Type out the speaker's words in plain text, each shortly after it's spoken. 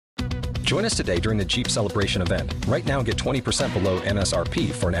Join us today during the Jeep Celebration event. Right now, get 20% below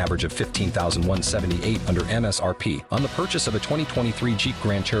MSRP for an average of $15,178 under MSRP on the purchase of a 2023 Jeep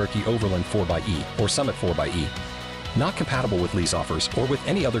Grand Cherokee Overland 4xE or Summit 4xE. Not compatible with lease offers or with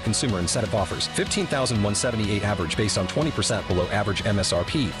any other consumer incentive offers. $15,178 average based on 20% below average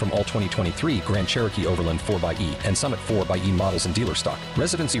MSRP from all 2023 Grand Cherokee Overland 4xE and Summit 4xE models in dealer stock.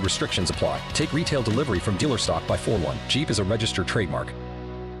 Residency restrictions apply. Take retail delivery from dealer stock by 4/1. Jeep is a registered trademark.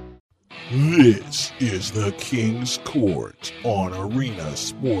 This is the King's Court on Arena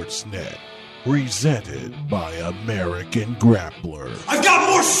Sportsnet, presented by American Grappler. I've got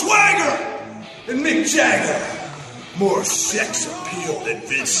more swagger than Mick Jagger. More sex appeal than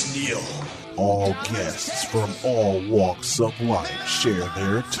Vince Neil. All guests from all walks of life share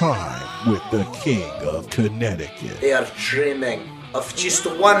their time with the King of Connecticut. They are dreaming of just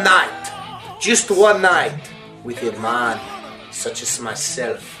one night with a man such as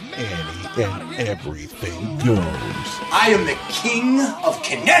myself. Any and everything goes. I am the King of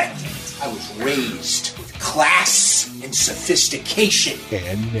Connecticut. I was raised with class and sophistication.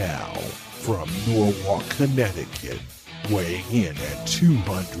 And now, from Norwalk, Connecticut, weighing in at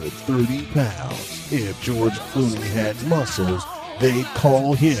 230 pounds. If George Clooney had muscles, they'd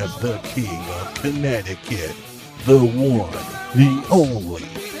call him the King of Connecticut. The one, the only,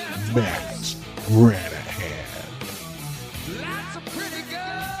 Matt Granahan. Lots of pretty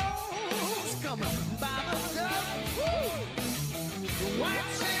girls coming by the stuff. The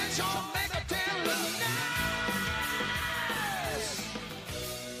white sand sure make a tail look nice.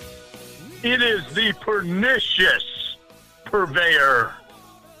 It is the pernicious purveyor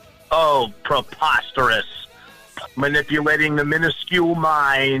of preposterous, manipulating the minuscule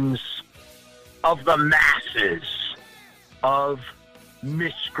minds of the masses of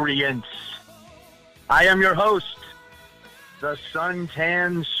miscreants. I am your host, the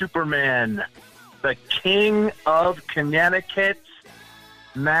suntan Superman, the King of Connecticut,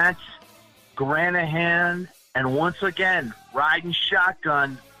 Matt Granahan, and once again, riding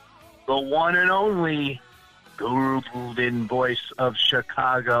shotgun, the one and only golden voice of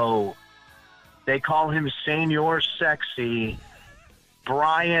Chicago. They call him Senor Sexy,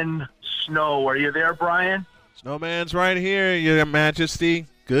 Brian Snow. Are you there, Brian? Snowman's right here, Your Majesty.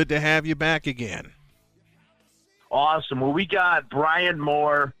 Good to have you back again. Awesome. Well, we got Brian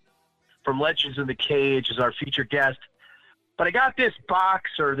Moore from Legends in the Cage as our featured guest. But I got this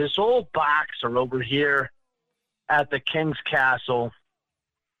old boxer over here at the King's Castle,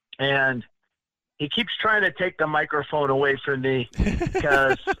 and he keeps trying to take the microphone away from me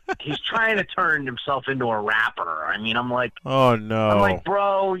because he's trying to turn himself into a rapper. I mean, I'm like, oh, no. I'm like,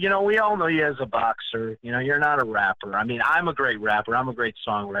 bro, we all know you as a boxer. You're not a rapper. I mean, I'm a great rapper. I'm a great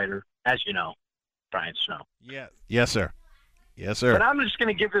songwriter, as you know, Brian Snow. Yeah. Yes, sir. Yes, sir. But I'm just going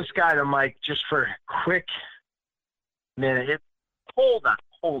to give this guy the mic just for a quick minute. Hold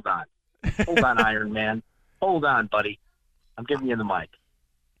on, Iron Man. Hold on, buddy. I'm giving you the mic.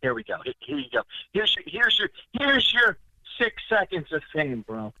 Here we go. Here you go. Here's your 6 seconds of fame,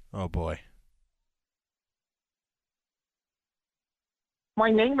 bro. Oh boy. My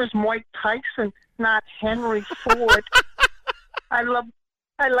name is Mike Tyson, not Henry Ford. I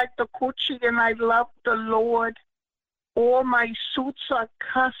like the coochie and I love the Lord. All my suits are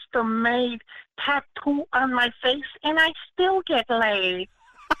custom made, tattoo on my face, and I still get laid.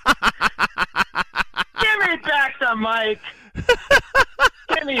 Give me back the mic.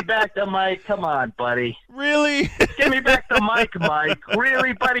 Give me back the mic. Come on, buddy. Really? Give me back the mic, Mike.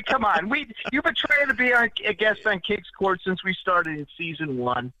 Really, buddy? Come on. You've been trying to be a guest on King's Court since we started in season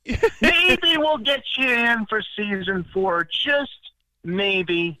 1. Maybe we'll get you in for season 4. Just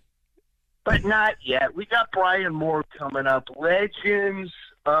maybe. But not yet. We got Brian Moore coming up. Legends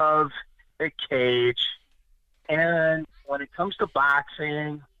of the Cage. And when it comes to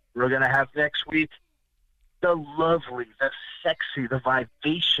boxing, we're going to have next week the lovely, the sexy, the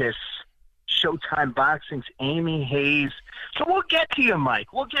vivacious Showtime Boxing's Amy Hayes. So we'll get to you,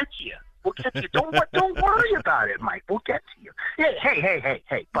 Mike. We'll get to you. We'll get to you. Don't worry about it, Mike. We'll get to you.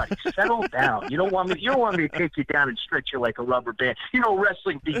 Hey, buddy, settle down. You don't want me to take you down and stretch you like a rubber band.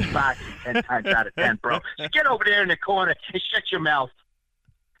 Wrestling beats boxing 10 times out of 10, bro. So get over there in the corner and shut your mouth,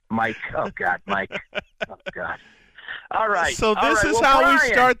 Mike. Oh God, Mike. Oh God. All right. So this is how we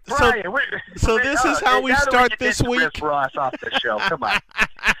start. So this is how we start this week. Riff Ross off the show. Come on.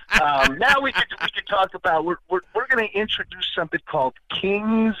 Now we can talk about. We're going to introduce something called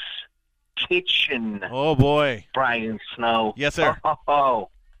King's Kitchen. Oh boy, Brian Snow. Yes, sir. Oh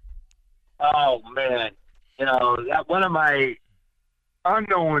man. That one of my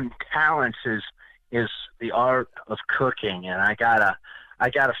unknown talents is the art of cooking, and I I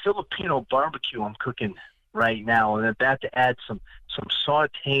got a Filipino barbecue I'm cooking right now, and I'm about to add some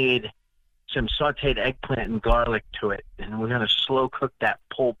sautéed eggplant and garlic to it, and we're gonna slow cook that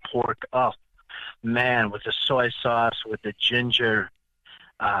pulled pork up, man, with the soy sauce, with the ginger,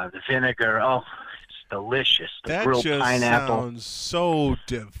 the vinegar. Oh, it's delicious. The That grilled just pineapple. sounds so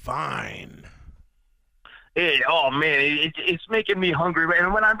divine. It's making me hungry.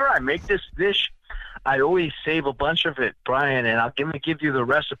 And whenever I make this dish, I always save a bunch of it, Brian, and I'm going to give you the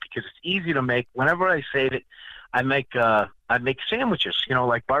recipe because it's easy to make. Whenever I save it, I make sandwiches,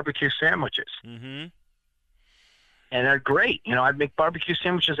 like barbecue sandwiches. Mm-hmm. And they're great. I make barbecue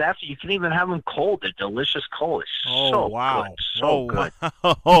sandwiches after. You can even have them cold. They're delicious cold. It's so good. So good.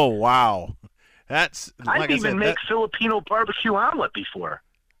 Oh, wow. That's I've even made Filipino barbecue omelet before.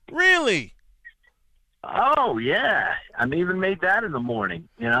 Really? Oh, yeah. I've even made that in the morning.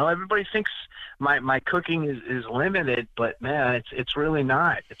 Everybody thinks my cooking is limited, but, man, it's really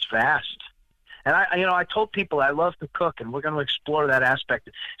not. It's vast. And, I told people I love to cook, and we're going to explore that aspect.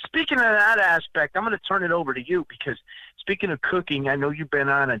 Speaking of that aspect, I'm going to turn it over to you because, speaking of cooking, I know you've been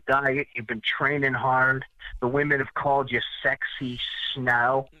on a diet. You've been training hard. The women have called you sexy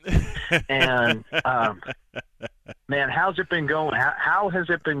snow. And, man, how's it been going? How has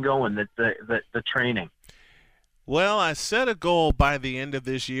it been going, the training? Well, I set a goal by the end of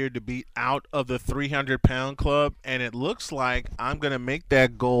this year to be out of the 300-pound club, and it looks like I'm going to make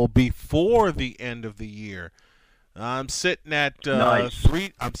that goal before the end of the year. I'm sitting at Nice.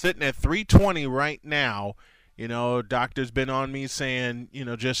 I'm sitting at 320 right now. Doctor's been on me saying,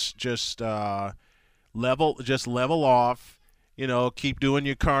 just level off. Keep doing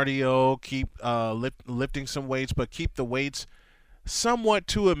your cardio, keep lifting some weights, but keep the weights somewhat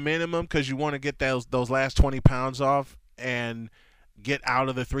to a minimum because you want to get those last 20 pounds off and get out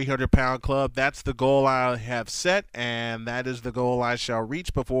of the 300-pound club. That's the goal I have set, and that is the goal I shall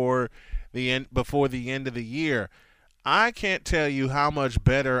reach before the end of the year. I can't tell you how much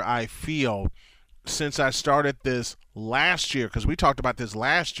better I feel since I started this last year, because we talked about this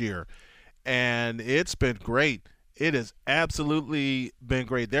last year, and it's been great. It has absolutely been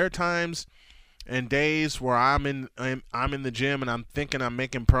great. There are times and days where I'm in the gym and I'm thinking I'm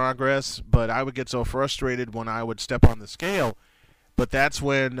making progress, but I would get so frustrated when I would step on the scale. But that's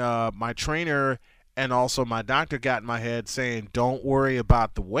when my trainer and also my doctor got in my head saying, "Don't worry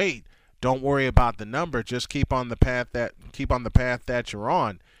about the weight, don't worry about the number, just keep on the path that you're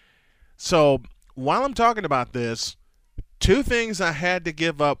on." So while I'm talking about this, two things I had to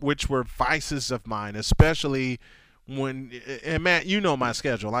give up, which were vices of mine, especially and Matt, you know my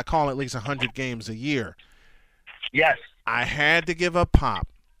schedule. I call at least 100 games a year. Yes. I had to give up pop.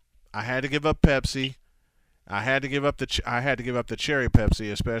 I had to give up Pepsi. I had to give up the cherry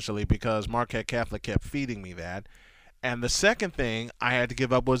Pepsi, especially because Marquette Catholic kept feeding me that. And the second thing I had to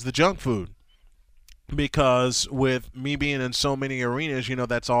give up was the junk food, because with me being in so many arenas,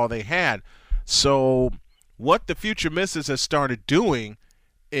 that's all they had. So what the future missus has started doing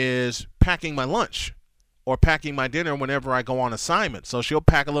is packing my lunch or packing my dinner whenever I go on assignment. So she'll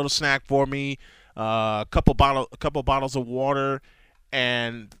pack a little snack for me, a couple bottles of water,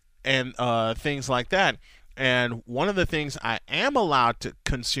 and things like that. And one of the things I am allowed to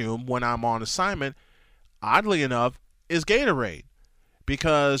consume when I'm on assignment, oddly enough, is Gatorade,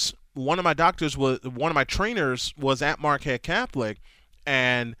 because one of my trainers was at Marquette Catholic,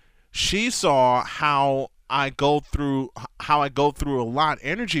 and she saw how I go through a lot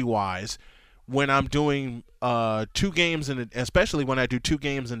energy-wise when I'm doing 2 games especially when I do 2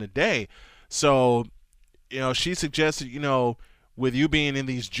 games in a day. So, she suggested, with you being in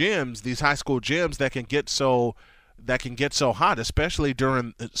these gyms, these high school gyms that can get so hot, especially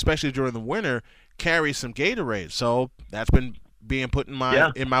during the winter, carry some Gatorade. So that's been being put in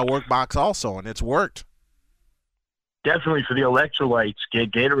my work box also, and it's worked. Definitely for the electrolytes.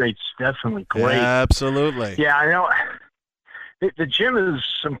 Gatorade's definitely great. Absolutely. Yeah, I know. The gym is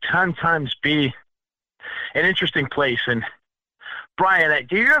sometimes be an interesting place. And Brian,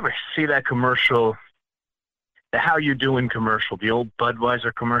 do you ever see that commercial, the How You Doing commercial, the old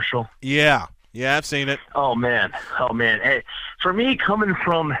Budweiser commercial? Yeah, I've seen it. Oh man. Hey, for me, coming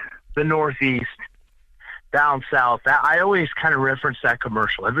from the Northeast down south, I always kind of reference that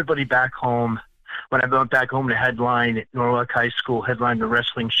commercial. Everybody back home, when I went back home to headline at Norwalk High School, headline the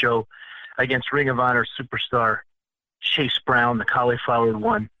wrestling show against Ring of Honor superstar Chase Brown, the cauliflower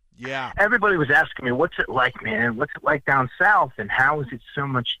one. Yeah. Everybody was asking me, what's it like, man? What's it like down south, and how is it so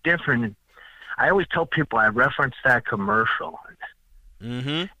much different? And I always tell people I reference that commercial.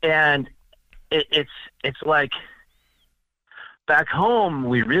 Mm-hmm. And it's like back home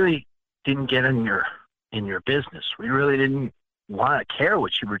we really didn't get in your business. We really didn't want to care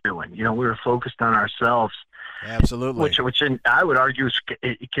what you were doing. You know, we were focused on ourselves. Absolutely. Which I would argue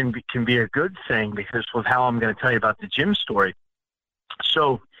it can be a good thing because of how I'm going to tell you about the gym story.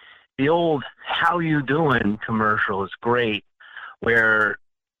 So the old "How you doing" commercial is great, where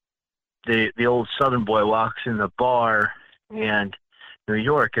the old Southern boy walks in the bar in New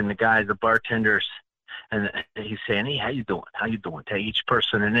York, and the bartenders, and he's saying, "Hey, how you doing? How you doing?" To each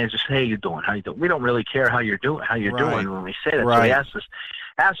person, and they just, "Hey, you doing? How you doing?" We don't really care how you're doing when we say that. Right. So he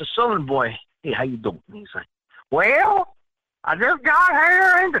asks the Southern boy, "Hey, how you doing?" And he's like, "Well, I just got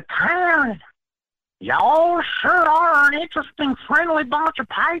here into town. Y'all sure are an interesting, friendly bunch of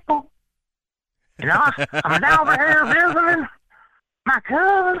people. You know, I'm down over here visiting my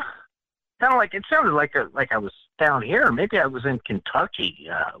cousin." It sounded like I was down here. Maybe I was in Kentucky,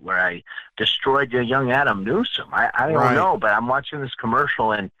 where I destroyed a young Adam Newsom. I don't know, but I'm watching this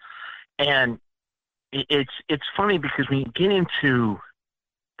commercial, and it's funny because when you get into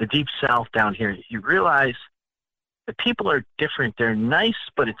the Deep South down here, you realize the people are different. They're nice,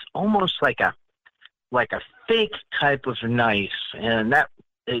 but it's almost like a fake type of nice, and that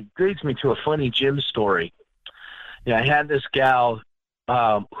it leads me to a funny gym story. Yeah, I had this gal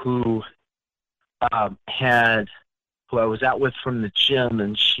who I was out with from the gym,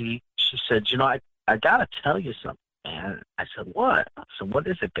 and she said, "You know, I gotta tell you something." And I said, "What?" I said, "What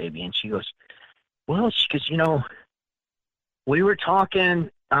is it, baby?" And she goes, "You know, we were talking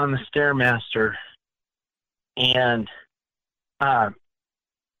on the Stairmaster, and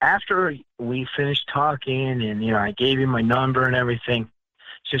after we finished talking, and you know, I gave you my number and everything,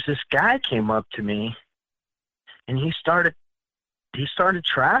 just this guy came up to me, and he started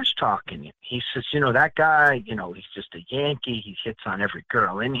trash talking you. He says, you know, that guy, you know, he's just a Yankee. He hits on every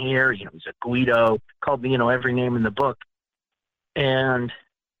girl in here. You know, he's a Guido. Called me, you know, every name in the book." And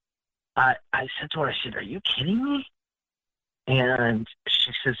I said to her, I said, "Are you kidding me?" And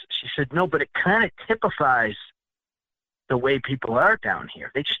she said, "No, but it kind of typifies the way people are down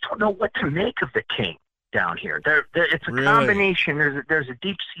here. They just don't know what to make of the king down here. It's a combination. There's a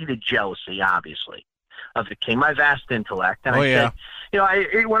deep-seated jealousy, obviously, of the king, my vast intellect." And said, you know,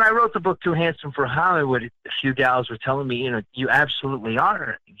 when I wrote the book Too Handsome for Hollywood, a few gals were telling me, you know, you absolutely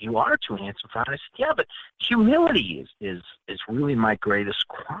are. You are too handsome for Hollywood. I said, yeah, but humility is really my greatest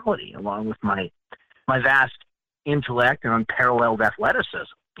quality, along with my vast intellect and unparalleled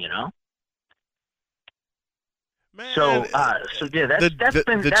athleticism, you know? Man, so yeah, that's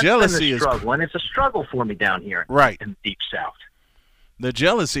been the struggle, and it's a struggle for me down here in the Deep South. The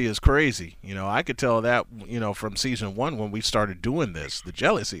jealousy is crazy. You know, I could tell that, you know, from season 1 when we started doing this. The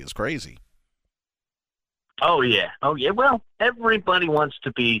jealousy is crazy. Oh, yeah. Well, everybody wants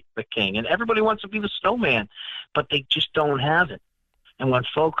to be the king, and everybody wants to be the snowman, but they just don't have it. And when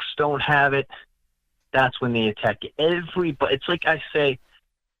folks don't have it, that's when they attack you. Everybody, it's like I say,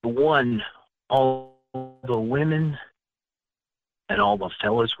 all the women and all the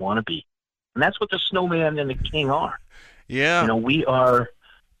fellas want to be. And that's what the snowman and the king are. Yeah. You know, we are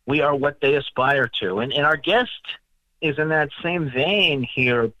what they aspire to. And our guest is in that same vein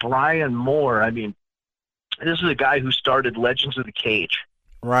here, Brian Moore. I mean, this is a guy who started Legends of the Cage.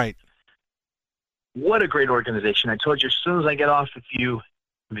 Right. What a great organization. I told you as soon as I get off with you,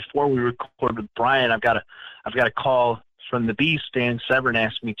 before we record with Brian, I've got a call from the Beast. Dan Severn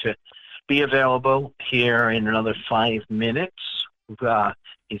asked me to be available here in another 5 minutes.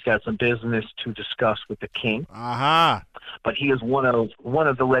 He's got some business to discuss with the king. But he is one of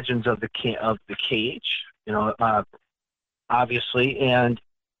the legends of the cage, you know, obviously. And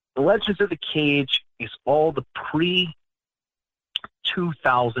the Legends of the Cage is all the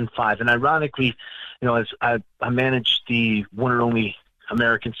pre-2005. And ironically, you know, as I managed the one and only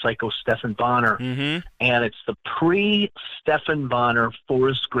American Psycho Stephan Bonnar, and it's the pre-Stephan Bonnar,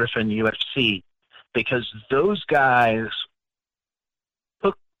 Forrest Griffin UFC, because those guys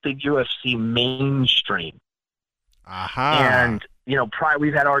took the UFC mainstream. And, you know,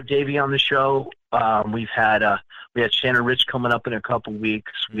 we've had Art Davey on the show. We had Shannon Rich coming up in a couple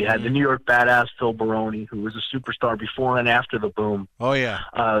weeks. We had the New York badass Phil Baroni, who was a superstar before and after the boom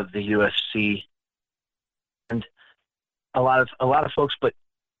of the UFC. And a lot of folks, but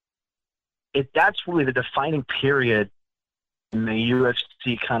that's really the defining period in the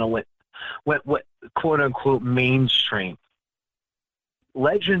UFC kind of went quote unquote mainstream.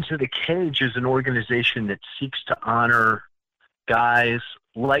 Legends of the Cage is an organization that seeks to honor guys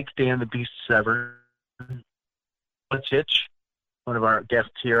like Dan the Beast Severn, Hitch, one of our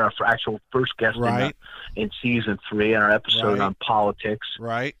guests here, our actual first guest in season 3 in our episode on politics.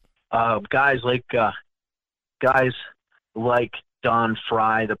 Right. Guys like Don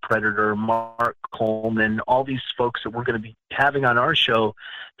Fry, the Predator, Mark Coleman, all these folks that we're going to be having on our show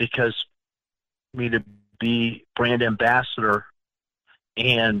because me to be brand ambassador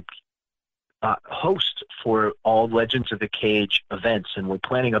and host for all Legends of the Cage events. And we're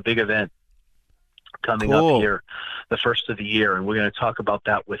planning a big event coming up here the first of the year, and we're going to talk about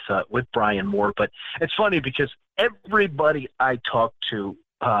that with Brian Moore. But it's funny because everybody I talk to,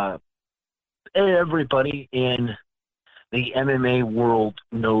 everybody in the MMA world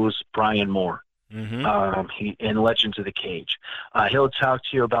knows Brian Moore. He in Legends of the Cage. He'll talk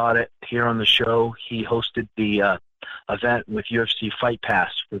to you about it here on the show. He hosted the event with UFC Fight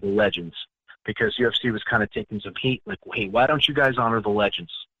Pass for the Legends because UFC was kind of taking some heat. Like, hey, why don't you guys honor the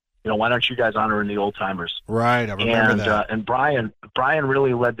Legends? Why don't you guys honor the old timers? Right, I remember that. And Brian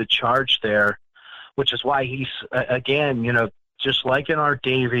really led the charge there, which is why he's again, just like in our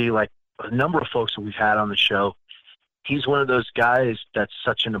Davey, like a number of folks that we've had on the show. He's one of those guys that's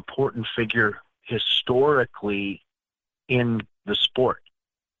such an important figure historically in the sport,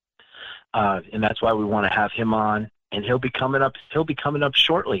 and that's why we want to have him on. And he'll be coming up. He'll be coming up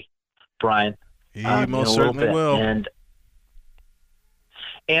shortly, Brian. He most certainly will.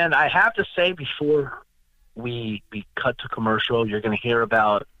 And I have to say, before we cut to commercial, you're going to hear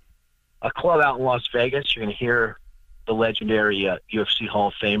about a club out in Las Vegas. You're going to hear the legendary UFC Hall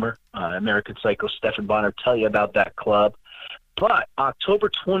of Famer, American Psycho Stephan Bonnar, tell you about that club. But October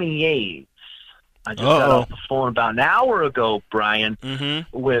 28th, I just got off the phone about an hour ago, Brian,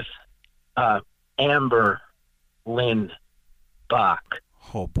 with Amber Lynn Bach.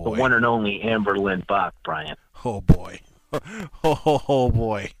 Oh, boy. The one and only Amber Lynn Bach, Brian. Oh, boy. Oh,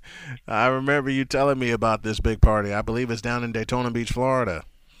 boy. I remember you telling me about this big party. I believe it's down in Daytona Beach, Florida.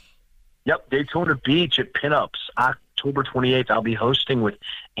 Yep, Daytona Beach at Pinups, October 28th. I'll be hosting with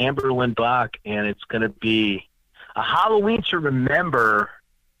Amber Lynn Bach, and it's going to be a Halloween to remember.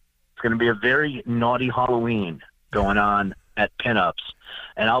 It's going to be a very naughty Halloween going on at Pinups.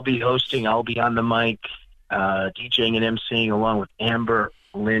 And I'll be hosting. I'll be on the mic, DJing and emceeing along with Amber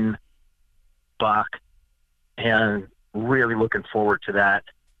Lynn Bach, and really looking forward to that.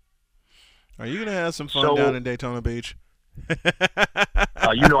 Are you going to have some fun down in Daytona Beach?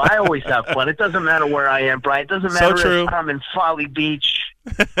 I always have fun. It doesn't matter where I am, Brian. It doesn't matter if I'm in Folly Beach,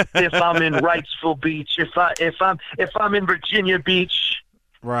 if I'm in Wrightsville Beach, if I'm in Virginia Beach.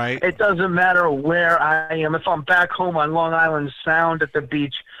 Right. It doesn't matter where I am. If I'm back home on Long Island Sound at the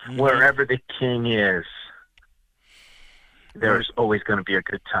beach, wherever the king is, there's always going to be a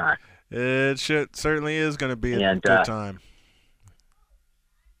good time. It certainly is going to be a good time.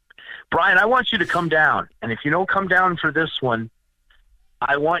 Brian, I want you to come down. And if you don't come down for this one,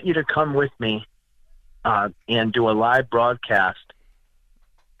 I want you to come with me and do a live broadcast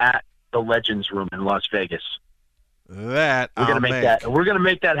at the Legends Room in Las Vegas. We're going to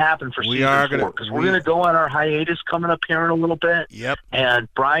make that happen for season 4 because we're going to go on our hiatus coming up here in a little bit. Yep. And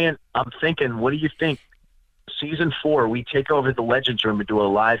Brian, I'm thinking, what do you think? Season 4, we take over the Legends Room and do a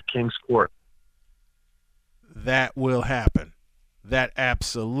live King's Court. That will happen. That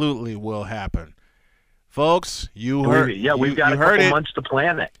absolutely will happen. Folks, you heard it. Yeah, we've got a couple months to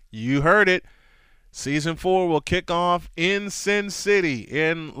plan it. You heard it. Season 4 will kick off in Sin City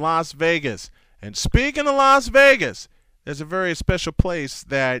in Las Vegas. And speaking of Las Vegas, there's a very special place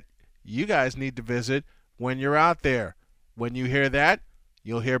that you guys need to visit when you're out there. When you hear that,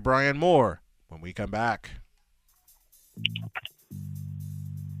 you'll hear Brian Moore when we come back.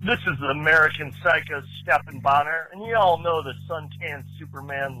 This is American Psycho Stephan Bonnar, and you all know the suntan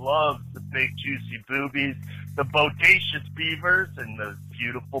Superman loves the big juicy boobies, the bodacious beavers, and the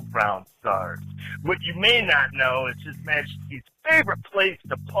beautiful brown stars. What you may not know is His Majesty's favorite place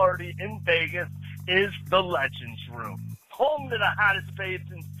to party in Vegas is the Legends Room. Home to the hottest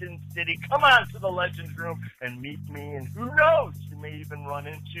babes in Sin City. Come on to the Legends Room and meet me, and who knows, you may even run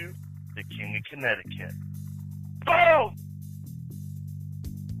into the King of Connecticut. Boom!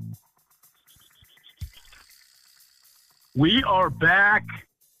 We are back.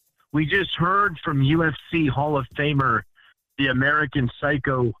 We just heard from UFC Hall of Famer, the American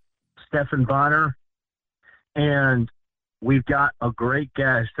Psycho, Stephan Bonnar. And we've got a great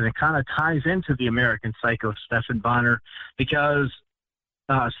guest, and it kind of ties into the American Psycho, Stephan Bonnar, because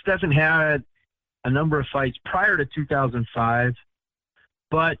Stephan had a number of fights prior to 2005,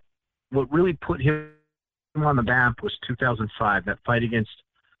 but what really put him on the map was 2005, that fight against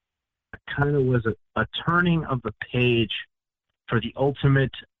kind of was a turning of the page for the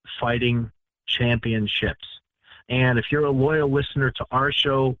Ultimate Fighting Championships. And if you're a loyal listener to our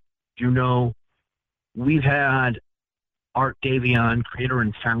show, you know we've had Art Davion, creator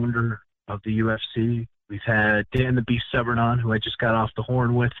and founder of the UFC, We've had Dan the Beast Severn on, who I just got off the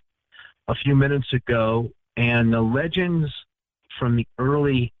horn with a few minutes ago, and the legends from the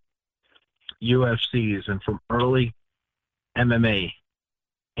early UFCs and from early MMA.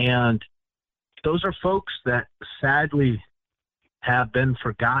 And those are folks that sadly have been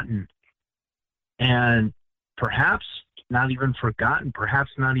forgotten, and perhaps not even forgotten,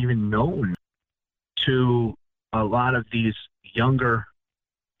 perhaps not even known to a lot of these younger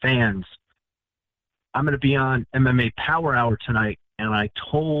fans. I'm going to be on MMA Power Hour tonight, and I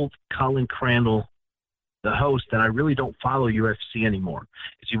told Colin Crandall, the host, that I really don't follow UFC anymore,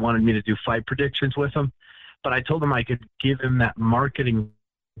 because he wanted me to do fight predictions with him. But I told him I could give him that marketing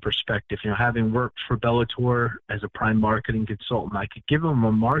perspective. Having worked for Bellator as a prime marketing consultant, I could give him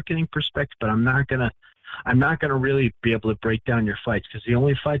a marketing perspective, but I'm not gonna really be able to break down your fights, because the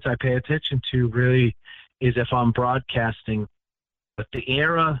only fights I pay attention to really is if I'm broadcasting. But the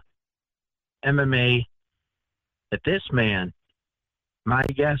era MMA that this man, my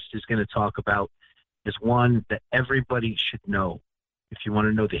guest, is going to talk about is one that everybody should know if you want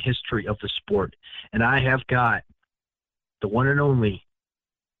to know the history of the sport. And I have got the one and only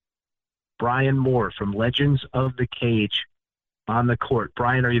Brian Moore from Legends of the Cage on the court.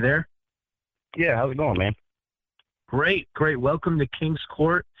 Brian, are you there? Yeah, how's it going, man? Great. Welcome to King's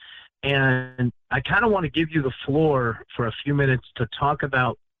Court. And I kind of want to give you the floor for a few minutes to talk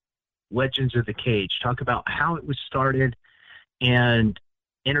about Legends of the Cage, talk about how it was started, and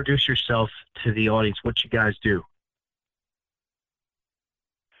introduce yourself to the audience, what you guys do.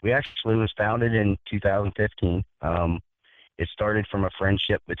 We actually was founded in 2015. It started from a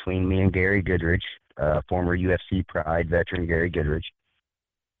friendship between me and Gary Goodridge, former UFC Pride veteran Gary Goodridge.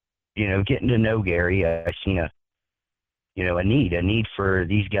 Getting to know Gary, I seen a need for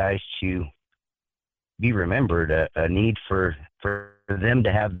these guys to be remembered, a need for them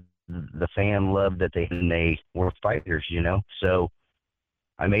to have the fan love that they were fighters, So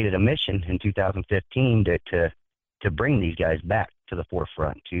I made it a mission in 2015 to bring these guys back to the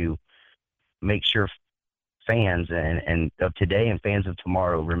forefront, to make sure fans and of today and fans of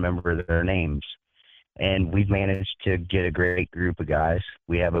tomorrow remember their names. And we've managed to get a great group of guys.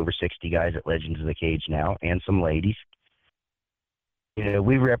 We have over 60 guys at Legends of the Cage now, and some ladies.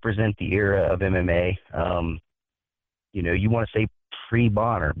 We represent the era of MMA. You want to say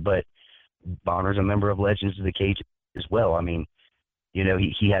pre-Bonner, but Bonner's a member of Legends of the Cage as well. I mean,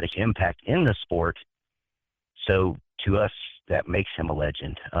 he had an impact in the sport. So to us, that makes him a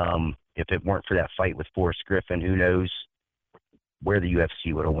legend. If it weren't for that fight with Forrest Griffin, who knows where the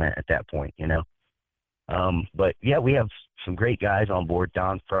UFC would have went at that point, But yeah, we have some great guys on board: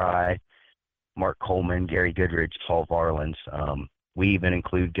 Don Fry, Mark Coleman, Gary Goodridge, Paul Varlins. We even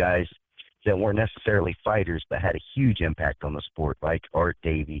include guys that weren't necessarily fighters, but had a huge impact on the sport, like Art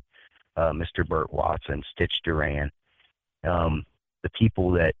Davey, Mr. Burt Watson, Stitch Duran, the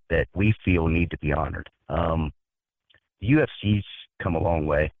people that we feel need to be honored. The UFC's come a long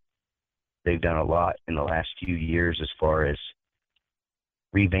way. They've done a lot in the last few years as far as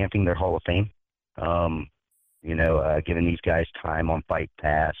revamping their Hall of Fame, giving these guys time on Fight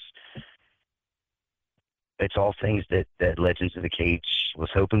Pass. It's all things that Legends of the Cage was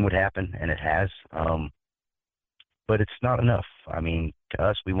hoping would happen, and it has. But it's not enough. I mean, to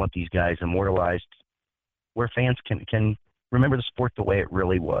us, we want these guys immortalized where fans can remember the sport the way it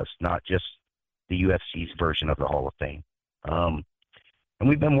really was, not just the UFC's version of the Hall of Fame. And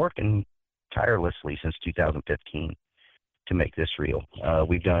we've been working tirelessly since 2015 to make this real.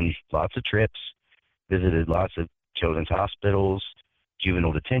 We've done lots of trips, visited lots of children's hospitals,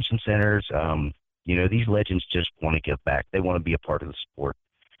 juvenile detention centers. These legends just want to give back. They want to be a part of the sport.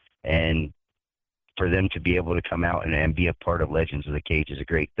 And for them to be able to come out and be a part of Legends of the Cage is a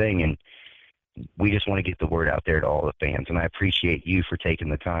great thing. And we just want to get the word out there to all the fans. And I appreciate you for taking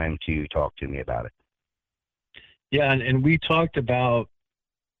the time to talk to me about it. Yeah, and we talked about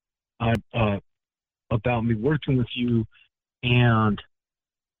me working with you and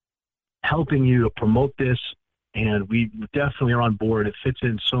helping you to promote this, and we definitely are on board. It fits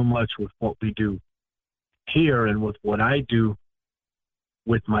in so much with what we do here and with what I do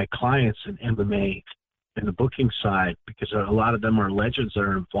with my clients in MMA and the booking side, because a lot of them are legends that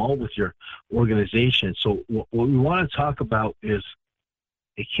are involved with your organization. So what we want to talk about is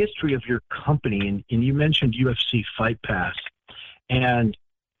the history of your company, and you mentioned UFC Fight Pass. And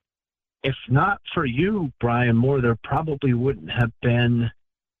if not for you, Brian Moore, there probably wouldn't have been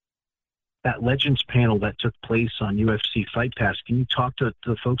that Legends panel that took place on UFC Fight Pass. Can you talk to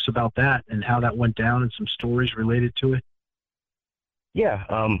the folks about that and how that went down and some stories related to it? Yeah,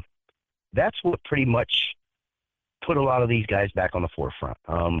 that's what pretty much put a lot of these guys back on the forefront.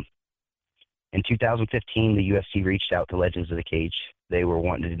 In 2015, the UFC reached out to Legends of the Cage. They were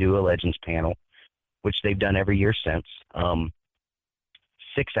wanting to do a Legends panel, which they've done every year since.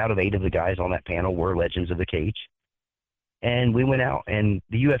 6 out of 8 of the guys on that panel were Legends of the Cage. And we went out, and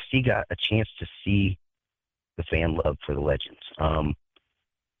the UFC got a chance to see the fan love for the Legends.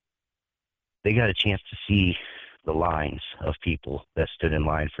 They got a chance to see the lines of people that stood in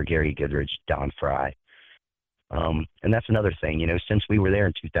line for Gary Goodridge, Don Fry. And that's another thing, you know, since we were there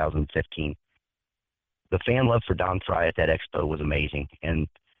in 2015, the fan love for Don Fry at that expo was amazing. And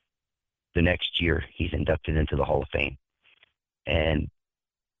the next year, he's inducted into the Hall of Fame. And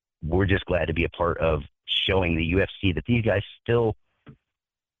we're just glad to be a part of showing the UFC that these guys still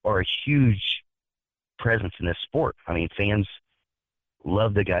are a huge presence in this sport. I mean, fans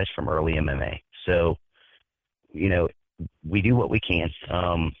love the guys from early MMA. So, you know, we do what we can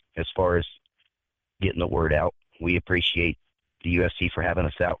as far as getting the word out. We appreciate the UFC for having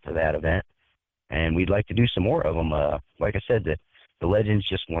us out for that event, and we'd like to do some more of them. Like I said, the Legends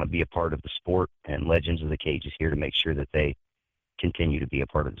just want to be a part of the sport, and Legends of the Cage is here to make sure that they continue to be a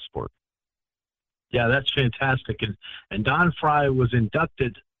part of the sport. Yeah, that's fantastic. And Don Fry was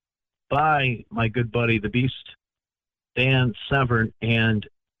inducted by my good buddy, the Beast, Dan Severn, and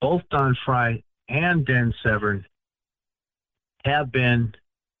both Don Fry and Dan Severn have been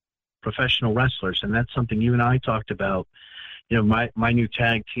professional wrestlers, and that's something you and I talked about. You know, my new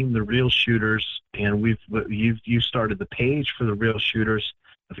tag team, the Real Shooters, and you started the page for the Real Shooters.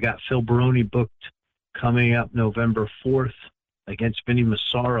 I've got Phil Baroni booked coming up November 4th against Vinny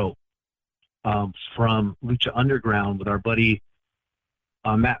Massaro from Lucha Underground with our buddy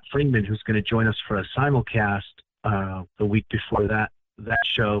Matt Freeman, who's going to join us for a simulcast the week before that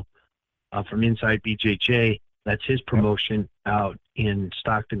show from Inside BJJ. That's his promotion out in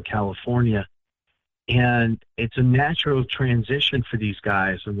Stockton, California. And it's a natural transition for these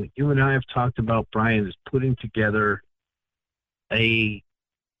guys. And what you and I have talked about, Brian, is putting together either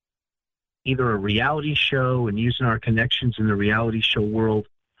a reality show and using our connections in the reality show world,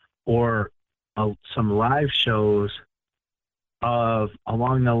 or some live shows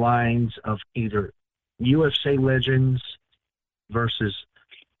along the lines of either UFC legends versus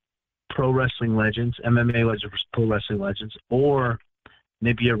pro wrestling legends, MMA legends versus pro wrestling legends, or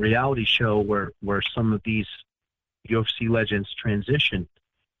maybe a reality show where some of these UFC legends transition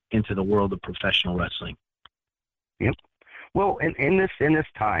into the world of professional wrestling. Yep. Well, in this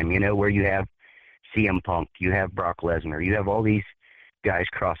time, you know, where you have CM Punk, you have Brock Lesnar, you have all these guys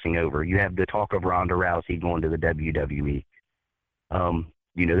crossing over, you have the talk of Ronda Rousey going to the WWE.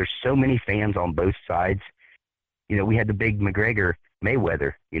 You know, there's so many fans on both sides. You know, we had the big McGregor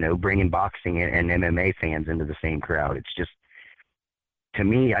Mayweather, you know, bringing boxing and MMA fans into the same crowd. It's just, to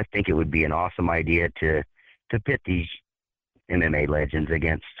me, I think it would be an awesome idea to pit these MMA legends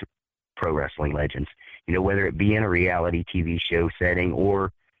against pro wrestling legends, you know, whether it be in a reality TV show setting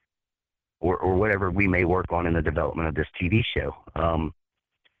or whatever we may work on in the development of this TV show.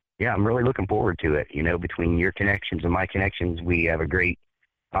 Yeah, I'm really looking forward to it. You know, between your connections and my connections, we have a great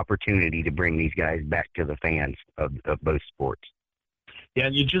opportunity to bring these guys back to the fans of both sports. Yeah,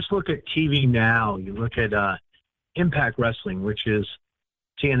 and you just look at TV now. You look at Impact Wrestling, which is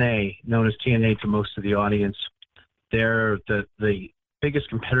TNA, known as TNA to most of the audience. They're the biggest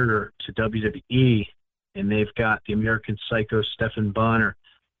competitor to WWE, and they've got the American Psycho Stephan Bonner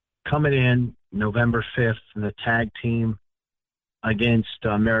coming in November 5th in the tag team against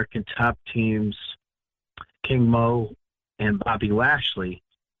American Top Team's King Mo and Bobby Lashley.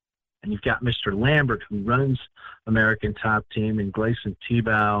 And you've got Mr. Lambert, who runs American Top Team, and Gleison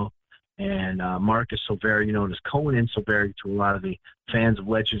Tebow and Marcus Silveria, known as Conan Silveria to a lot of the fans of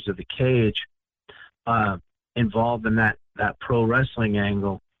Legends of the Cage, involved in that pro wrestling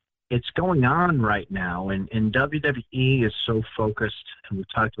angle. It's going on right now, and WWE is so focused, and we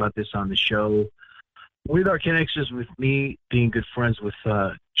talked about this on the show, with our connections with me being good friends with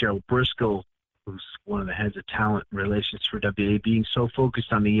Gerald Briscoe, who's one of the heads of talent relations for WWE, being so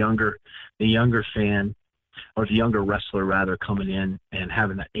focused on the younger fan, or the younger wrestler rather, coming in and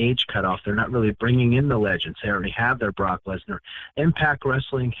having that age cutoff. They're not really bringing in the legends. They already have their Brock Lesnar. Impact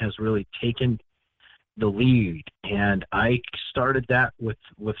Wrestling has really taken the lead, and I started that with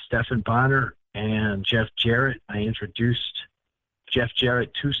Stephan Bonner and Jeff Jarrett. I introduced Jeff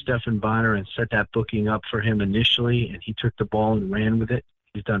Jarrett to Stephan Bonner and set that booking up for him initially, and he took the ball and ran with it.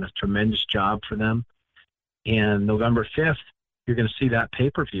 He's done a tremendous job for them. And November 5th, you're going to see that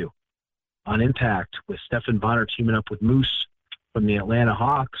pay-per-view on Impact with Stephan Bonner teaming up with Moose from the Atlanta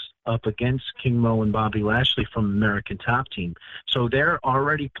Hawks up against King Mo and Bobby Lashley from American Top Team. So they're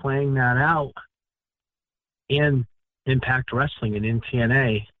already playing that out in Impact Wrestling and in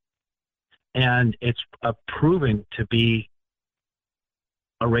TNA. and it's proven to be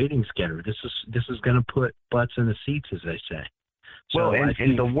a ratings getter. This is going to put butts in the seats, as they say. So well,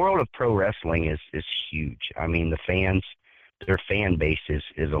 and the world of pro wrestling is huge. I mean, the fans, their fan base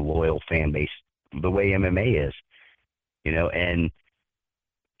is a loyal fan base, the way MMA is, and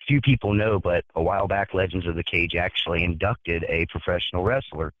few people know, but a while back, Legends of the Cage actually inducted a professional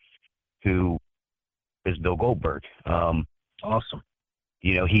wrestler who is Bill Goldberg. Awesome.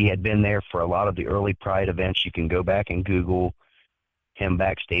 He had been there for a lot of the early Pride events. You can go back and Google him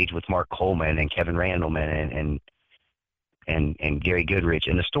backstage with Mark Coleman and Kevin Randleman and Gary Goodrich,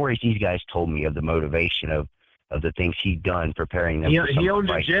 and the stories these guys told me of the motivation of the things he'd done preparing them. He owned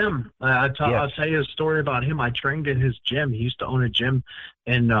a gym. I'll tell you a story about him. I trained in his gym. He used to own a gym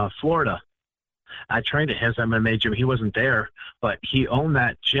in Florida. I trained at his MMA gym. He wasn't there, but he owned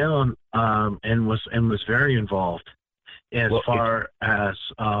that gym and was very involved as far as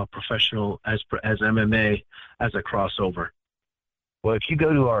professional as MMA as a crossover. Well, if you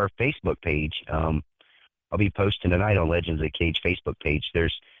go to our Facebook page, I'll be posting tonight on Legends of the Cage Facebook page.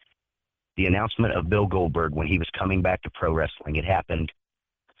 There's the announcement of Bill Goldberg when he was coming back to pro wrestling. It happened,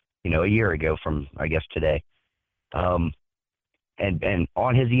 a year ago from, I guess, today. And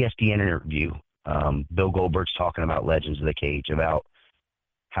on his ESPN interview, Bill Goldberg's talking about Legends of the Cage, about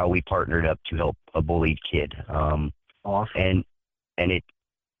how we partnered up to help a bullied kid. Awesome. And it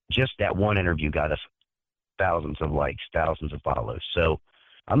just that one interview got us thousands of likes, thousands of follows. So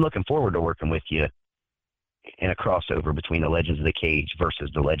I'm looking forward to working with you in a crossover between the Legends of the Cage versus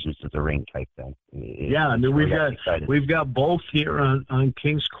the Legends of the Ring type thing. I mean, we've got both here on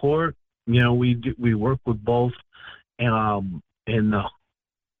King's Court. We work with both in the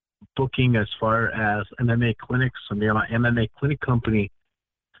booking as far as MMA clinics. I mean, my MMA clinic company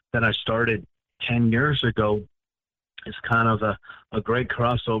that I started 10 years ago is kind of a great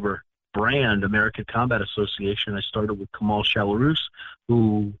crossover brand, American Combat Association. I started with Kamal Shalarus,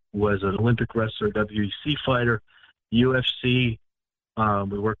 who was an Olympic wrestler, WEC fighter, UFC.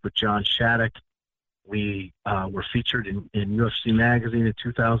 We worked with John Shattuck. We were featured in UFC Magazine in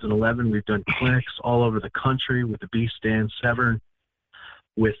 2011. We've done clinics all over the country with the Beast Dan Severn,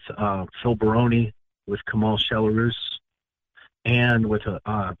 with Phil Baroni, with Kamal Shalarus, and with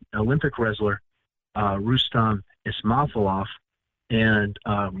an Olympic wrestler, Rustam Ismafilov. And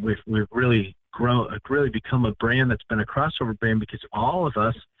we've really become a brand that's been a crossover brand because all of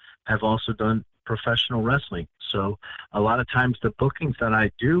us have also done professional wrestling. So a lot of times the bookings that I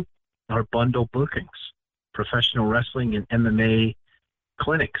do are bundle bookings, professional wrestling and MMA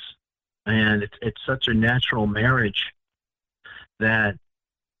clinics. And it's such a natural marriage that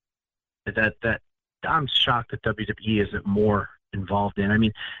I'm shocked that WWE isn't more involved in. I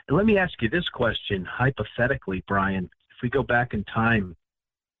mean, let me ask you this question, hypothetically, Brian. If we go back in time,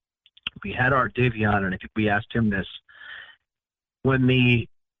 we had Art Davion, and I think we asked him this. When the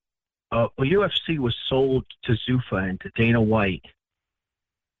UFC was sold to Zuffa and to Dana White,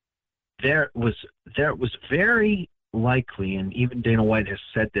 there was very likely, and even Dana White has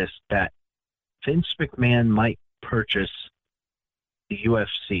said this, that Vince McMahon might purchase the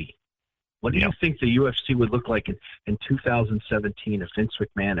UFC. What do you think the UFC would look like in 2017 if Vince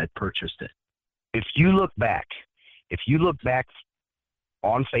McMahon had purchased it? If you look back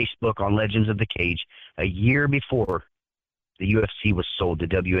on Facebook, on Legends of the Cage, a year before the UFC was sold to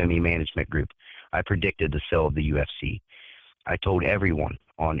WME Management Group, I predicted the sale of the UFC. I told everyone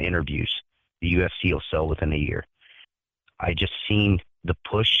on interviews the UFC will sell within a year. I just seen the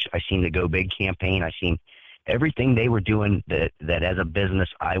push. I seen the Go Big campaign. I seen everything they were doing that as a business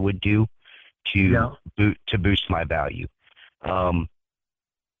I would do to boost my value.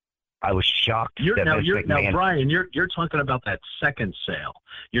 I was shocked now, Brian, you're talking about that second sale.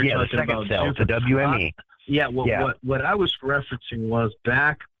 You're talking the second about sale to WME. What I was referencing was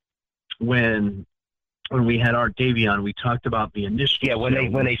back when we had Art Davion, we talked about the initial sale when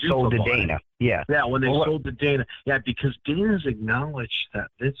they sold to Dana. When they sold to Dana. Yeah, because Dana's acknowledged that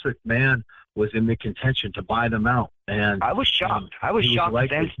Vince McMahon was in the contention to buy them out. And I was shocked. I was shocked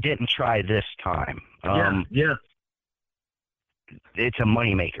Vince didn't try this time. It's a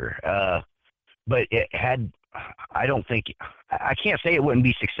moneymaker. But it had, I can't say it wouldn't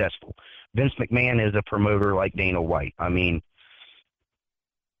be successful. Vince McMahon is a promoter like Dana White. I mean,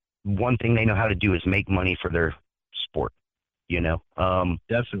 one thing they know how to do is make money for their sport,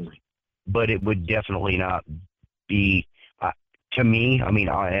 Definitely. But it would definitely not be, to me, I mean,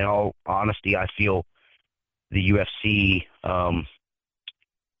 in all honesty, I feel the UFC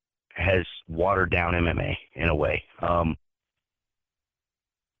has watered down MMA in a way.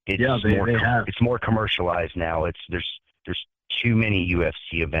 They have. It's more commercialized now. There's too many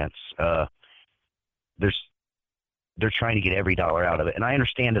UFC events. they're trying to get every dollar out of it. And I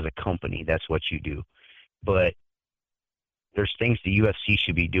understand as a company, that's what you do. But there's things the UFC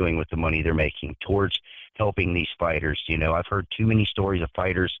should be doing with the money they're making towards helping these fighters. You know, I've heard too many stories of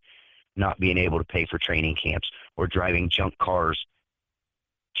fighters not being able to pay for training camps or driving junk cars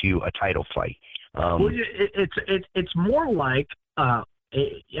to a title fight. Well, it's more like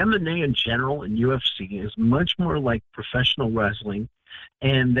MMA in general and UFC is much more like professional wrestling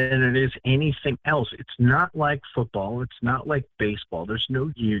and than it is anything else. It's not like football. It's not like baseball. There's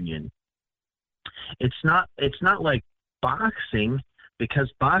no union. It's not like boxing,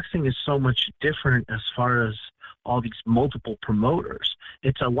 because boxing is so much different as far as all these multiple promoters.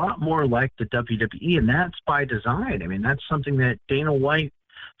 It's a lot more like the WWE, and that's by design. I mean, that's something that Dana White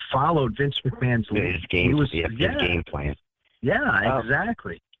followed Vince McMahon's his game plan. Yeah,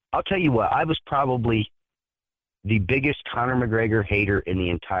 exactly. I'll tell you what, I was probably the biggest Conor McGregor hater in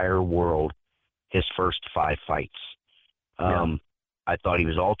the entire world his first 5 fights. I thought he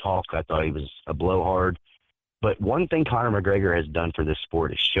was all talk. I thought he was a blowhard. But one thing Conor McGregor has done for this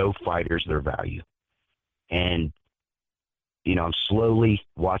sport is show fighters their value. And, you know, I'm slowly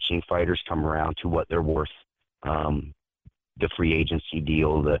watching fighters come around to what they're worth. The free agency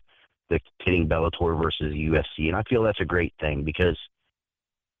deal, the pitting Bellator versus UFC. And I feel that's a great thing because,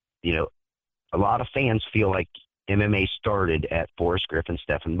 you know, a lot of fans feel like MMA started at Forrest Griffin,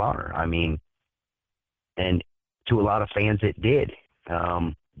 Stephan Bonner. I mean, and to a lot of fans it did.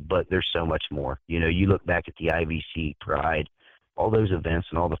 But there's so much more. You know, you look back at the IVC, Pride, all those events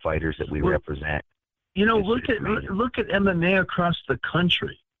and all the fighters that we represent. You know, look at MMA across the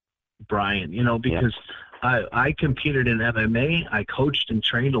country, Brian. You know, because I competed in MMA. I coached and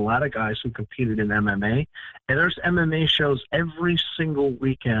trained a lot of guys who competed in MMA, and there's MMA shows every single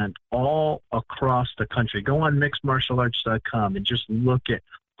weekend all across the country. Go on mixedmartialarts.com and just look at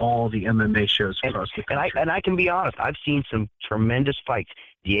all the MMA shows across the country. And I can be honest, I've seen some tremendous fights.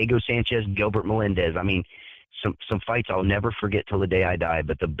 Diego Sanchez, Gilbert Melendez. I mean, some fights I'll never forget till the day I die.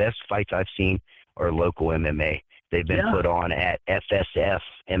 But the best fights I've seen are local MMA. They've been put on at FSF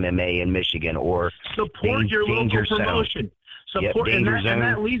MMA in Michigan or support your local promotion. Support, and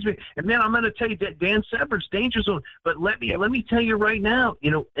that leads me. And then I'm going to tell you that Dan Severn's Danger Zone. But let me tell you right now,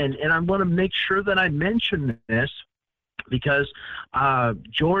 you know, and I want to make sure that I mention this because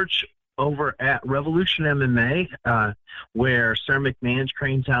George over at Revolution MMA, where Sarah McMahon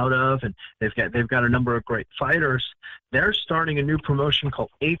trains out of, and they've got a number of great fighters. They're starting a new promotion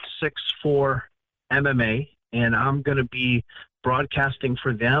called 864 MMA, and I'm going to be broadcasting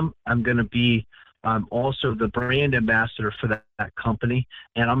for them. I'm going to be also the brand ambassador for that company,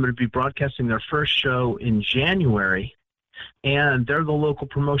 and I'm going to be broadcasting their first show in January, and they're the local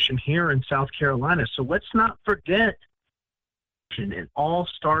promotion here in South Carolina. So let's not forget, it all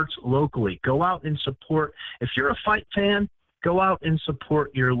starts locally. Go out and support. If you're a fight fan, go out and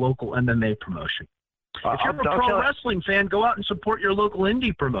support your local MMA promotion. If you're a pro wrestling fan, go out and support your local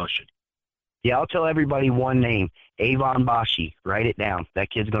indie promotion. Yeah, I'll tell everybody one name, Avon Bashi. Write it down. That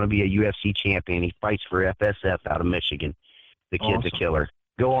kid's going to be a UFC champion. He fights for FSF out of Michigan. The kid's a killer.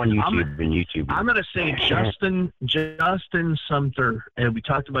 Go on YouTube and YouTube. I'm going to say Justin Sumter, and we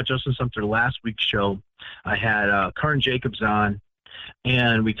talked about Justin Sumter last week's show. I had Karin Jacobs on,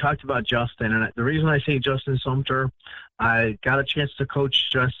 and we talked about Justin. And the reason I say Justin Sumter, I got a chance to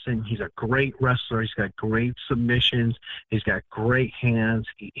coach Justin. He's a great wrestler. He's got great submissions. He's got great hands.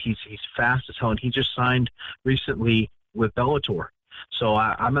 He's fast as hell, and he just signed recently with Bellator. So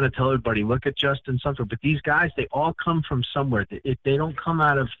I'm going to tell everybody, look at Justin Sumter. But these guys, they all come from somewhere. They don't come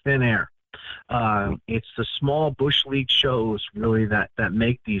out of thin air. It's the small bush league shows really that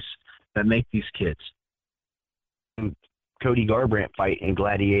make these kids. Cody Garbrandt fight in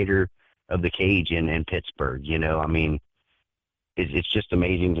Gladiator of the Cage in Pittsburgh. You know, I mean, it's just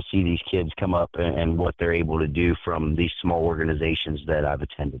amazing to see these kids come up and what they're able to do from these small organizations that I've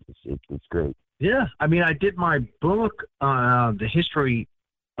attended. It's great. Yeah, I mean, I did my book, The History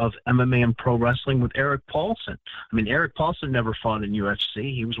of MMA and Pro Wrestling, with Eric Paulson. I mean, Eric Paulson never fought in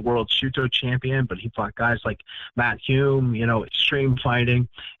UFC. He was world Shuto champion, but he fought guys like Matt Hume, you know, extreme fighting,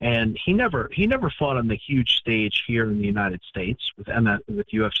 and he never fought on the huge stage here in the United States with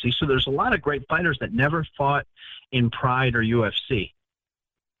UFC. So there's a lot of great fighters that never fought in Pride or UFC.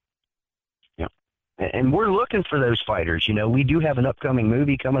 And we're looking for those fighters. You know, we do have an upcoming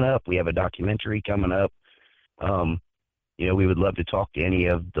movie coming up. We have a documentary coming up. You know, we would love to talk to any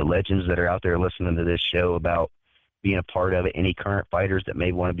of the legends that are out there listening to this show about being a part of it. Any current fighters that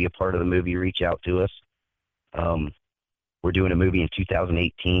may want to be a part of the movie, reach out to us. We're doing a movie in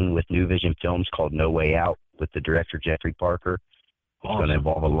 2018 with New Vision Films called No Way Out with the director Jeffrey Parker. It's going to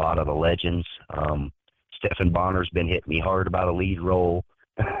involve a lot of the legends. Stephen Bonner's been hitting me hard about a lead role.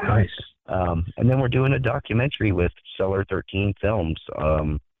 Nice. And then we're doing a documentary with Cellar 13 Films,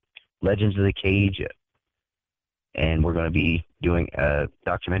 Legends of the Cage, and we're going to be doing a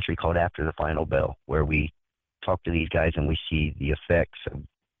documentary called After the Final Bell, where we talk to these guys and we see the effects of,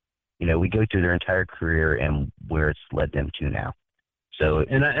 we go through their entire career and where it's led them to now. So we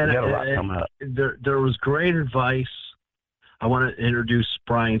got a lot coming up. There was great advice. I want to introduce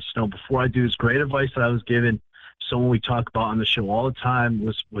Brian Snow. Before I do, this great advice that I was given, someone we talk about on the show all the time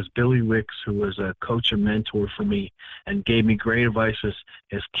was Billy Wicks, who was a coach and mentor for me and gave me great advice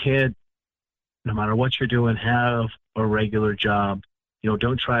as kid, no matter what you're doing, have a regular job.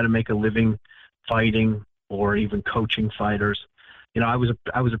 Don't try to make a living fighting or even coaching fighters. I was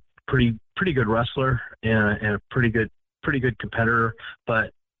a pretty good wrestler and a pretty good competitor,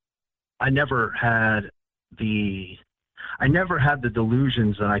 but I never had the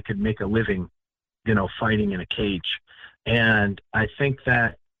delusions that I could make a living, fighting in a cage. And I think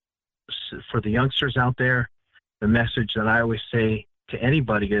that for the youngsters out there, the message that I always say to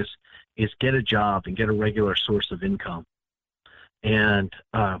anybody is get a job and get a regular source of income. And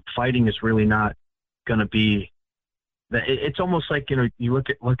fighting is really not going to be. It's almost like, you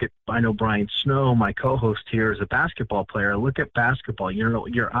look at. I know Brian Snow, my co-host here, is a basketball player. Look at basketball.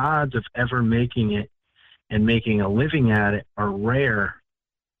 Your odds of ever making it and making a living at it are rare.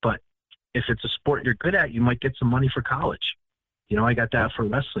 But if it's a sport you're good at, you might get some money for college. I got that for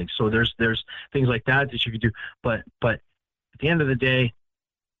wrestling. So there's things like that you could do. But at the end of the day,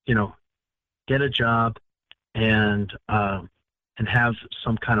 get a job and have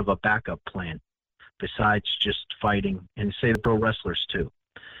some kind of a backup plan besides just fighting, and say the pro wrestlers too.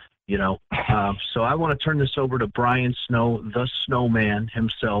 So I want to turn this over to Brian Snow, the Snowman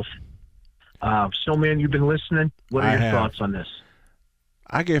himself. Snowman, you've been listening. What are your thoughts on this?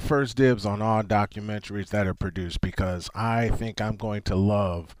 I get first dibs on all documentaries that are produced because I think I'm going to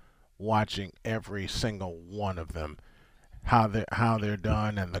love watching every single one of them, how they're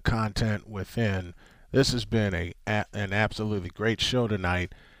done and the content within. This has been an absolutely great show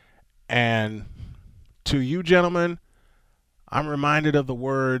tonight. And to you gentlemen, I'm reminded of the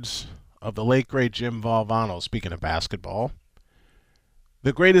words of the late great Jim Valvano, speaking of basketball.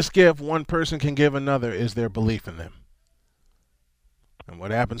 The greatest gift one person can give another is their belief in them. And what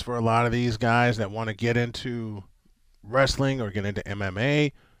happens for a lot of these guys that want to get into wrestling or get into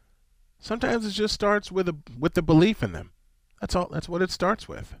MMA, sometimes it just starts with the belief in them. That's all. That's what it starts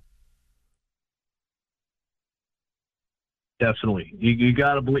with. Definitely, you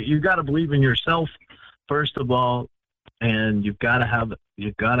gotta believe. You gotta believe in yourself first of all, and you've got to have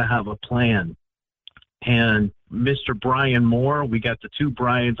a plan. And Mr. Brian Moore, we got the two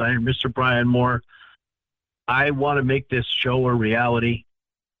Brians. Mr. Brian Moore. I want to make this show a reality,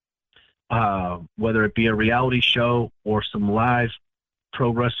 whether it be a reality show or some live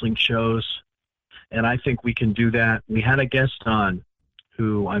pro wrestling shows. And I think we can do that. We had a guest on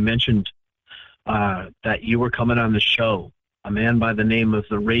who I mentioned that you were coming on the show, a man by the name of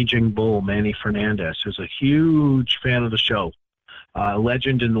the Raging Bull, Manny Fernandez, who's a huge fan of the show, a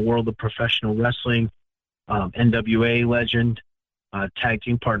legend in the world of professional wrestling, NWA legend, tag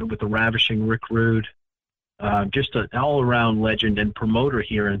team partner with the ravishing Rick Rude, just an all-around legend and promoter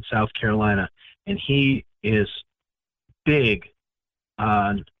here in South Carolina. And he is big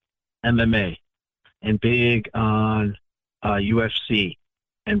on MMA and big on UFC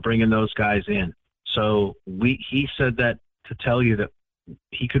and bringing those guys in. So he said that to tell you that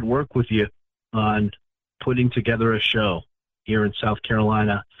he could work with you on putting together a show here in South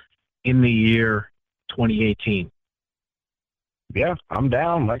Carolina in the year 2018. Yeah, I'm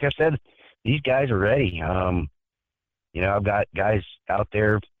down. Like I said, these guys are ready. I've got guys out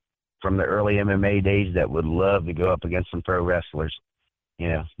there from the early MMA days that would love to go up against some pro wrestlers.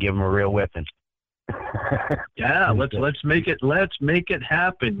 Give them a real whipping. Yeah, let's make it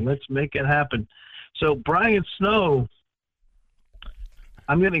happen. Let's make it happen. So, Brian Snow,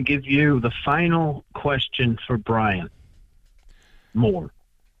 I'm going to give you the final question for Brian Moore.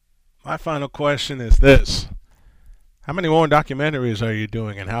 My final question is this. How many more documentaries are you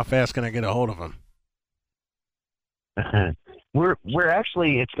doing, and how fast can I get a hold of them? We're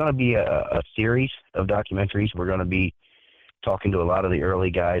actually, it's going to be a series of documentaries. We're going to be talking to a lot of the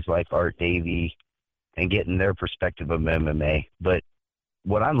early guys like Art Davie and getting their perspective of MMA. But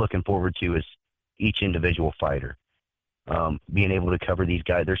what I'm looking forward to is each individual fighter, being able to cover these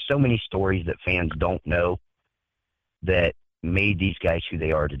guys. There's so many stories that fans don't know that made these guys who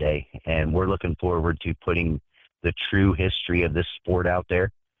they are today. And we're looking forward to putting the true history of this sport out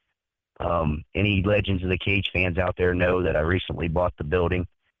there. Any Legends of the Cage fans out there know that I recently bought the building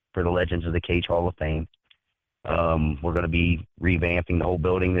for the Legends of the Cage Hall of Fame. We're going to be revamping the whole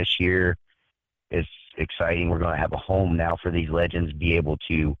building this year. It's exciting. We're going to have a home now for these legends, be able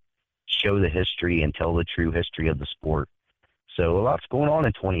to show the history and tell the true history of the sport. So a lot's going on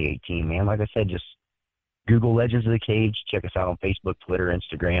in 2018, man. Like I said, just Google Legends of the Cage. Check us out on Facebook, Twitter,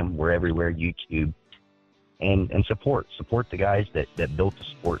 Instagram. We're everywhere, YouTube. And support the guys that built the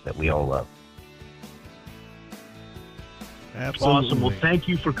sport that we all love. Absolutely. Awesome. Well, thank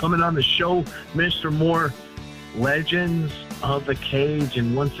you for coming on the show, Mr. Moore. Legends of the Cage.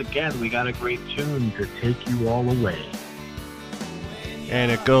 And once again, we got a great tune to take you all away.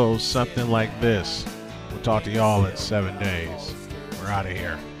 And it goes something like this. We'll talk to y'all in 7 days. We're out of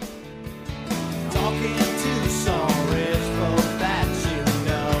here. Talking to some rich folk that you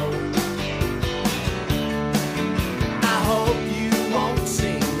know. I hope you won't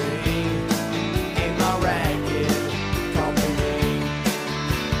see me in my ragged company.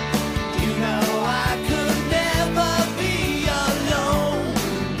 You know I could never be alone.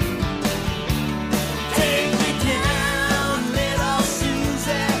 Take me down, little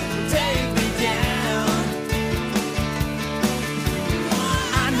Susan, take me down.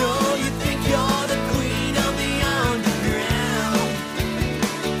 I know you think you're the queen of the underground,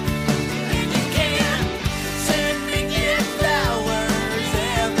 and you can send me gift flowers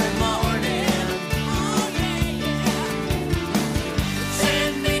every morning.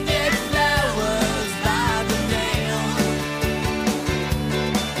 Send me gift flowers by the mail,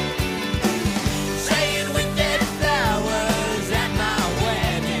 saying we get flowers at my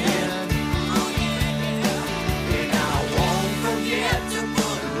wedding, and I won't forget to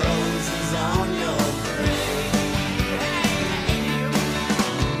put roses on your grave.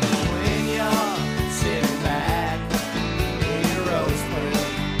 When you're sitting back in your rose-pink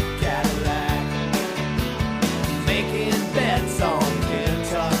Cadillac, making bets on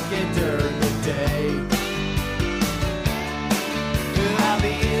Kentucky during the day, I'll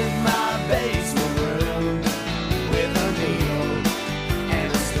be in my basement room with a needle and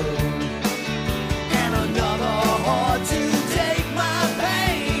a spoon and another heart to take my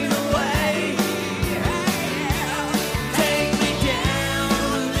pain away. Take me down,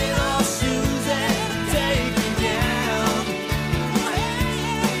 little Susan, take me down.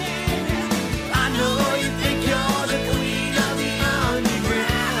 I know you think you're the queen of the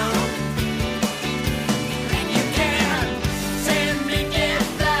underground, and you can send me gift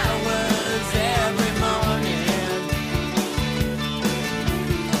flowers every morning.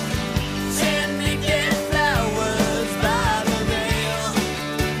 Send me gift flowers by the mail.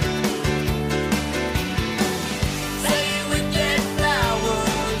 Say we get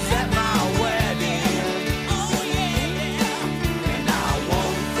flowers at my wedding. Oh yeah. And I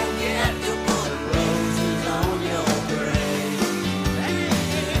won't forget to put roses on your grave.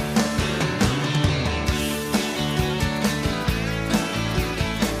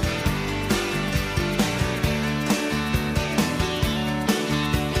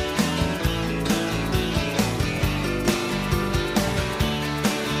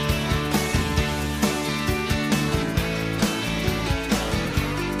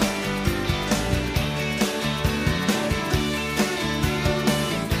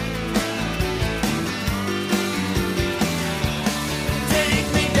 Take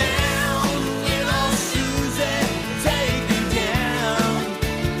me down, little Susan, take me down.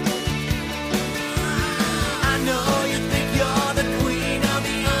 I know you think you're the queen of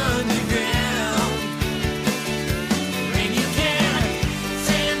the underground, and you can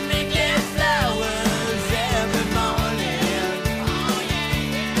send me gift flowers every morning.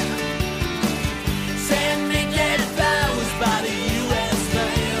 Send me gift flowers by the U.S.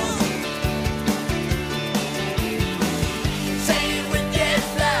 mail, saying we get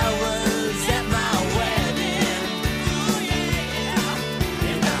flowers at my wedding.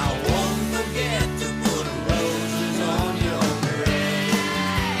 And I won't forget to put roses on your grave.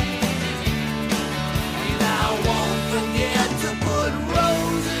 And I won't forget to put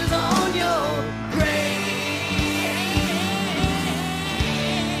roses on your grave.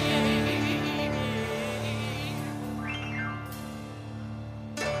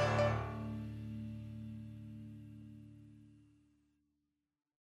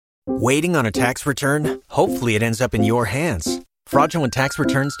 Waiting on a tax return? Hopefully it ends up in your hands. Fraudulent tax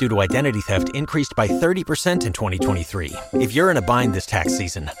returns due to identity theft increased by 30% in 2023. If you're in a bind this tax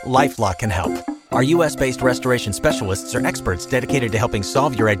season, LifeLock can help. Our U.S.-based restoration specialists are experts dedicated to helping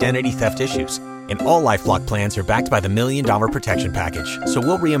solve your identity theft issues. And all LifeLock plans are backed by the $1 Million Protection Package. So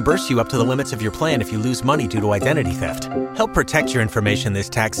we'll reimburse you up to the limits of your plan if you lose money due to identity theft. Help protect your information this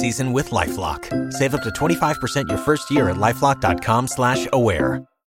tax season with LifeLock. Save up to 25% your first year at LifeLock.com/aware.